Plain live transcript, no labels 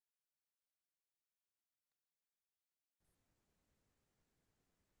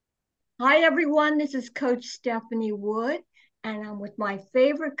Hi, everyone. This is Coach Stephanie Wood, and I'm with my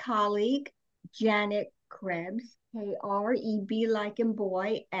favorite colleague, Janet Krebs, Kreb, like in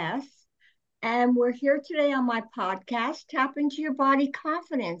boy, S. And we're here today on my podcast, Tap Into Your Body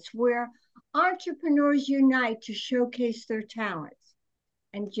Confidence, where entrepreneurs unite to showcase their talents.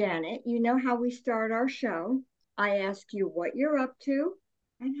 And Janet, you know how we start our show. I ask you what you're up to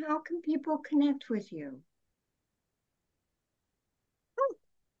and how can people connect with you.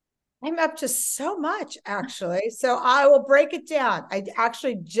 I'm up to so much, actually. So I will break it down. I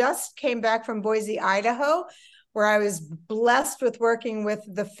actually just came back from Boise, Idaho, where I was blessed with working with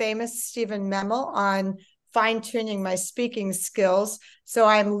the famous Stephen Memel on fine-tuning my speaking skills. So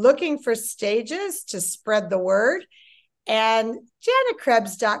I'm looking for stages to spread the word. And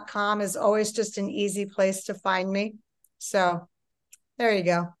janetkrebs.com is always just an easy place to find me. So there you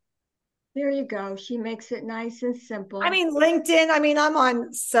go. There you go. She makes it nice and I simple. mean, LinkedIn, I'm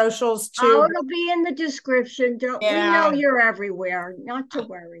on socials Oh, too. it'll be in the description. Don't we know Yeah. you're everywhere? Not to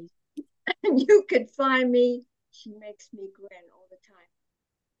worry. And you can find me. She makes me grin all the time.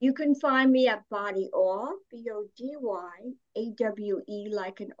 You can find me at Body Awe, BODYAWE,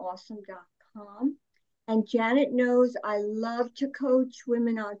 like an awesome.com. And Janet knows I love to coach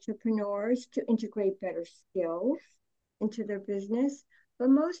women entrepreneurs to integrate better skills into their business, but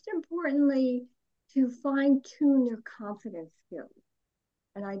most importantly, to fine tune their confidence skills.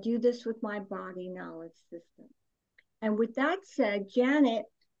 And I do this with my body knowledge system. And with that said, Janet,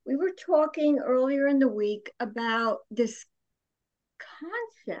 we were talking earlier in the week about this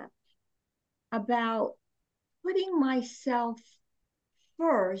concept about putting myself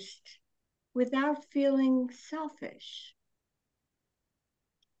first without feeling selfish.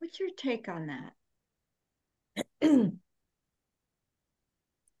 What's your take on that?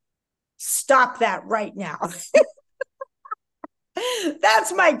 Stop that right now.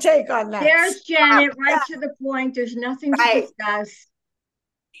 That's my take on that. There's Stop Janet, right that. to the point. There's nothing to Right. discuss.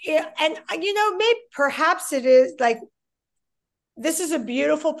 Yeah, and maybe perhaps it is like this is a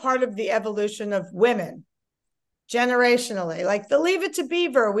beautiful part of the evolution of women generationally. Like the Leave It to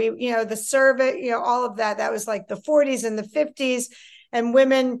Beaver, the survey, all of that. That was like the 40s and the 50s, and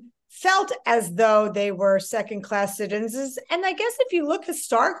women felt as though they were second class citizens. And I guess if you look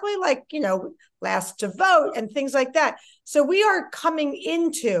historically, like, last to vote and things like that. So we are coming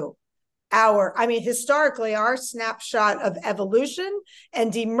into historically, our snapshot of evolution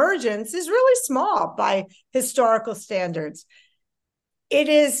and emergence is really small by historical standards. It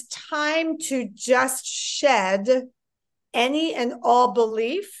is time to just shed any and all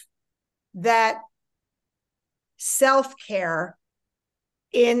belief that self-care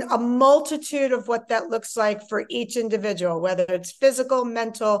in a multitude of what that looks like for each individual, whether it's physical,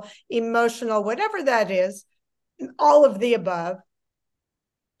 mental, emotional, whatever that is, all of the above,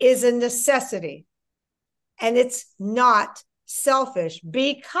 is a necessity. And it's not selfish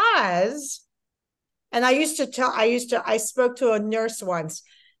because, and I spoke to a nurse once.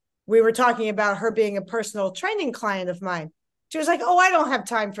 We were talking about her being a personal training client of mine. She was like, "Oh, I don't have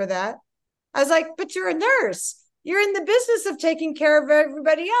time for that." I was like, "But you're a nurse. You're in the business of taking care of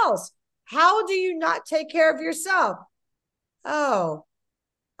everybody else. How do you not take care of yourself?" "Oh,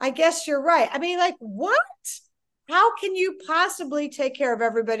 I guess you're right." I mean, like, what? How can you possibly take care of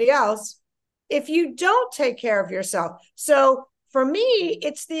everybody else if you don't take care of yourself? So for me,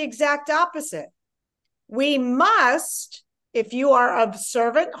 it's the exact opposite. We must, if you are of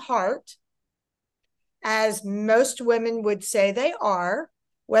servant heart, as most women would say they are,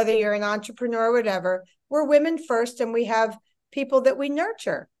 whether you're an entrepreneur or whatever, we're women first and we have people that we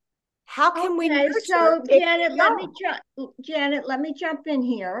nurture. How can we Okay, nurture so if we don't? Janet, let me jump in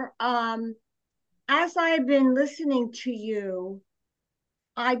here. As I've been listening to you,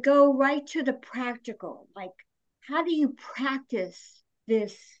 I go right to the practical. Like, how do you practice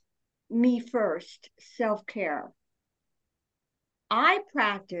this me first self-care? I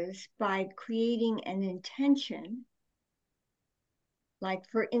practice by creating an intention. Like,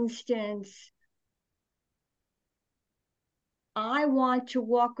 for instance, I want to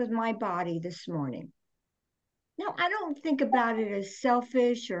walk with my body this morning. Now, I don't think about it as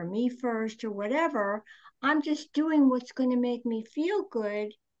selfish or me first or whatever. I'm just doing what's going to make me feel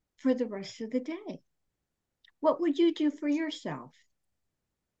good for the rest of the day. What would you do for yourself?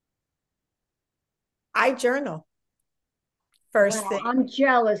 I journal first Well, thing. I'm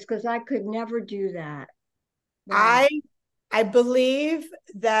jealous because I could never do that. Wow. I I believe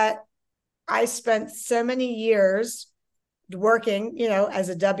that I spent so many years working, as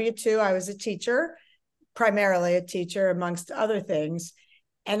a W-2. I was a teacher, primarily a teacher amongst other things.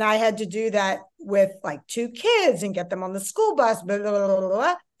 And I had to do that with like two kids and get them on the school bus, blah, blah, blah,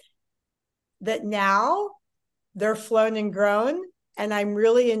 blah. that now they're flown and grown, and I'm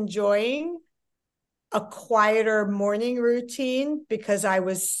really enjoying a quieter morning routine because I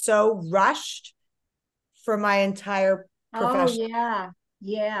was so rushed for my entire Oh, profession. yeah.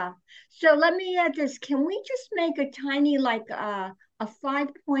 Yeah. So let me add this. Can we just make a tiny, like a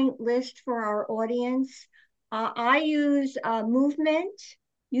 5-point list for our audience? I use movement.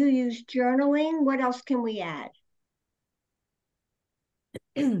 You use journaling. What else can we add?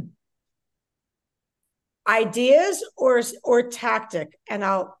 Ideas or tactic, and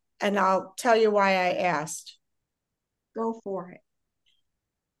I'll tell you why I asked. Go for it.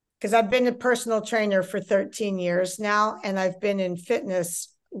 Because I've been a personal trainer for 13 years now, and I've been in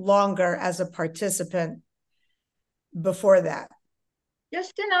fitness longer as a participant before that.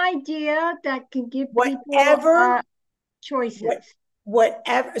 Just an idea that can give people Whatever, choices. what,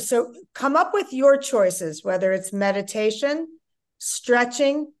 whatever. So come up with your choices, whether it's meditation,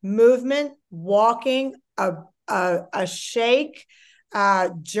 stretching, movement, walking, a shake,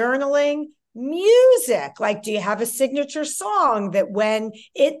 journaling, music. Like, do you have a signature song that when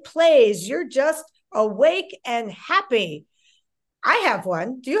it plays, you're just awake and happy? I have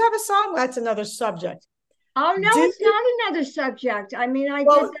one. Do you have a song? That's another subject. Oh, no, Do it's not another subject. I mean, I did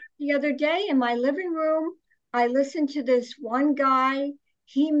well, that the other day in my living room. I listened to this one guy.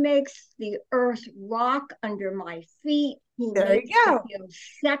 He makes the earth rock under my feet. He there you makes me go. feel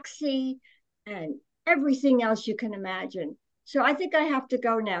sexy and everything else you can imagine. So I think I have to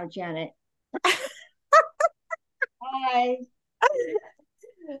go now, Janet. Bye.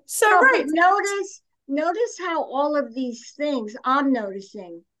 So No, but right. notice how all of these things I'm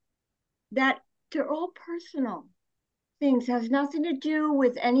noticing that they're all personal things, has nothing to do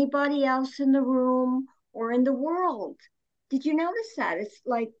with anybody else in the room or in the world. Did you notice that? It's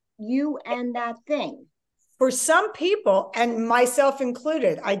like you and that thing. For some people, and myself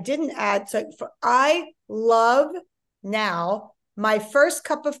included, I didn't add to, I love now my first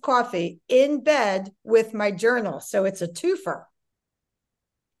cup of coffee in bed with my journal. So it's a twofer,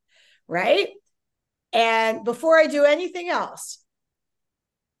 right? And before I do anything else,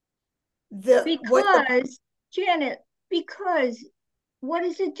 Because, Janet, because what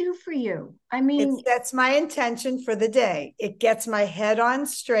does it do for you? I it mean, sets my intention for the day. It gets my head on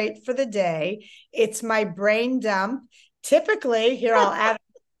straight for the day. It's my brain dump. Typically, here I'll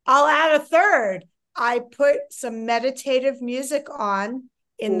add a third. I put some meditative music on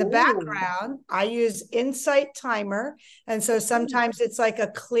in the oh, background. I use Insight Timer. And so sometimes it's like a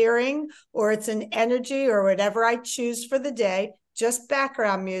clearing or it's an energy or whatever I choose for the day, just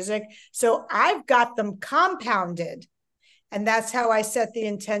background music. So I've got them compounded. And that's how I set the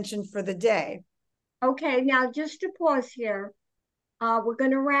intention for the day. okay. Now, just to pause here, we're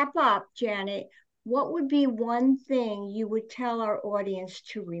going to wrap up, Janet. What would be one thing you would tell our audience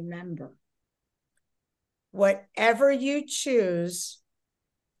to remember? Whatever you choose,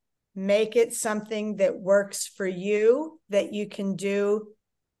 make it something that works for you, that you can do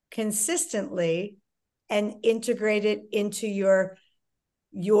consistently, and integrate it into your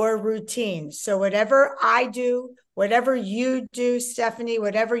routine. So whatever I do, whatever you do, Stephanie,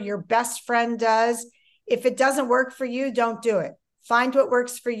 whatever your best friend does, if it doesn't work for you, don't do it. Find what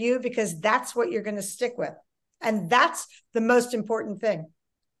works for you, because that's what you're going to stick with. And that's the most important thing.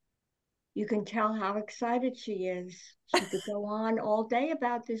 You can tell how excited she is. She could go on all day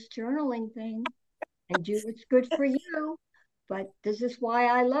about this journaling thing and do what's good for you. But this is why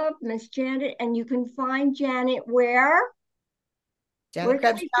I love Miss Janet. And you can find Janet where? Where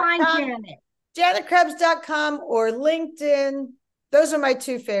can we find JanetKrebs.com, Janet? JanetKrebs.com or LinkedIn. Those are my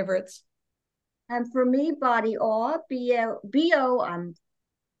two favorites. And for me, Body Awe,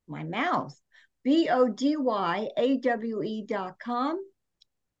 my mouth, BODYAWE.com.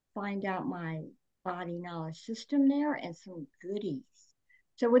 Find out my body knowledge system there and some goodies.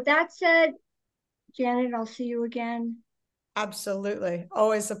 So with that said, Janet, I'll see you again. Absolutely.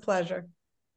 Always a pleasure.